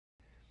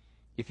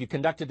If you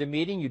conducted a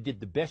meeting, you did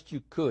the best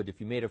you could.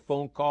 If you made a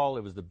phone call,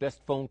 it was the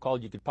best phone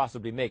call you could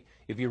possibly make.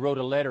 If you wrote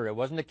a letter, it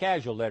wasn't a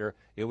casual letter,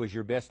 it was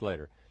your best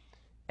letter.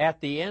 At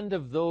the end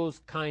of those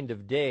kind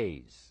of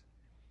days,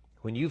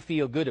 when you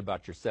feel good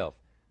about yourself,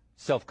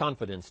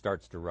 self-confidence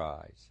starts to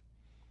rise.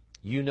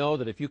 You know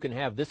that if you can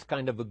have this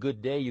kind of a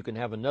good day, you can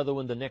have another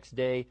one the next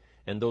day,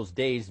 and those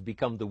days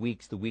become the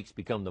weeks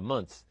become the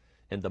months,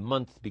 and the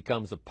month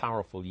becomes a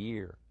powerful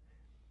year.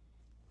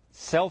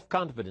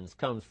 Self-confidence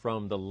comes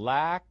from the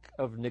lack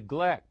of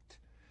neglect.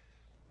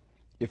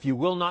 If you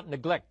will not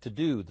neglect to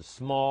do the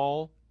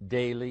small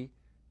daily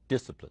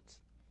disciplines,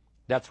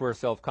 that's where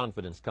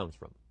self-confidence comes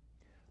from.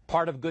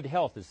 Part of good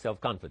health is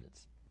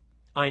self-confidence.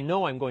 I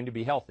know I'm going to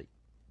be healthy.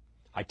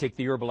 I take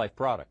the Herbalife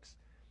products.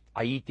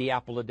 I eat the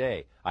apple a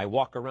day. I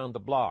walk around the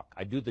block.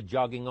 I do the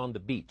jogging on the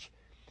beach.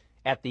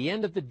 At the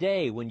end of the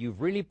day, when you've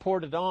really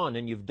poured it on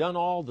and you've done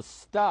all the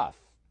stuff,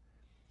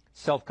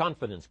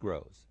 self-confidence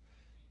grows.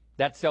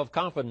 That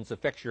self-confidence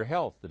affects your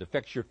health. It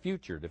affects your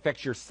future. It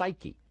affects your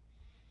psyche.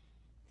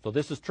 So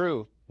this is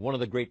true. One of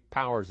the great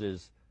powers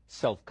is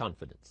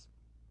self-confidence.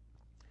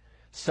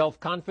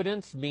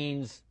 Self-confidence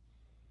means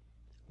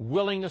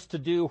willingness to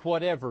do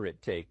whatever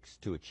it takes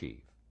to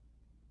achieve.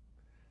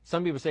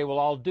 Some people say, well,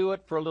 I'll do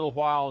it for a little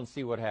while and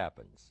see what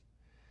happens.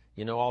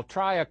 You know, I'll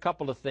try a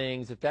couple of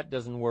things. If that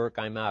doesn't work,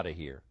 I'm out of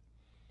here.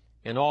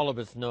 And all of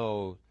us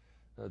know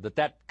that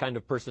that kind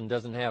of person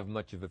doesn't have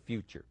much of a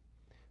future.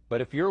 But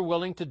if you're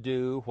willing to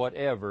do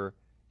whatever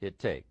it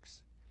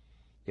takes,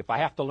 if I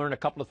have to learn a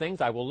couple of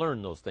things, I will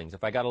learn those things.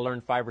 If I got to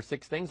learn 5 or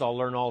 6 things, I'll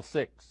learn all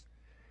 6.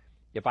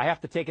 If I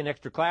have to take an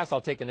extra class, I'll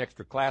take an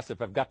extra class.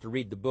 If I've got to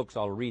read the books,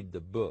 I'll read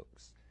the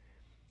books.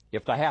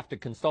 If I have to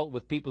consult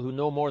with people who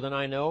know more than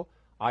I know,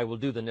 I will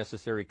do the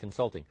necessary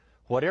consulting.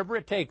 Whatever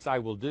it takes, I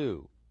will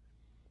do.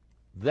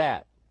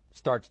 That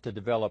starts to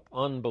develop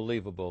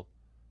unbelievable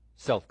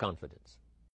self-confidence.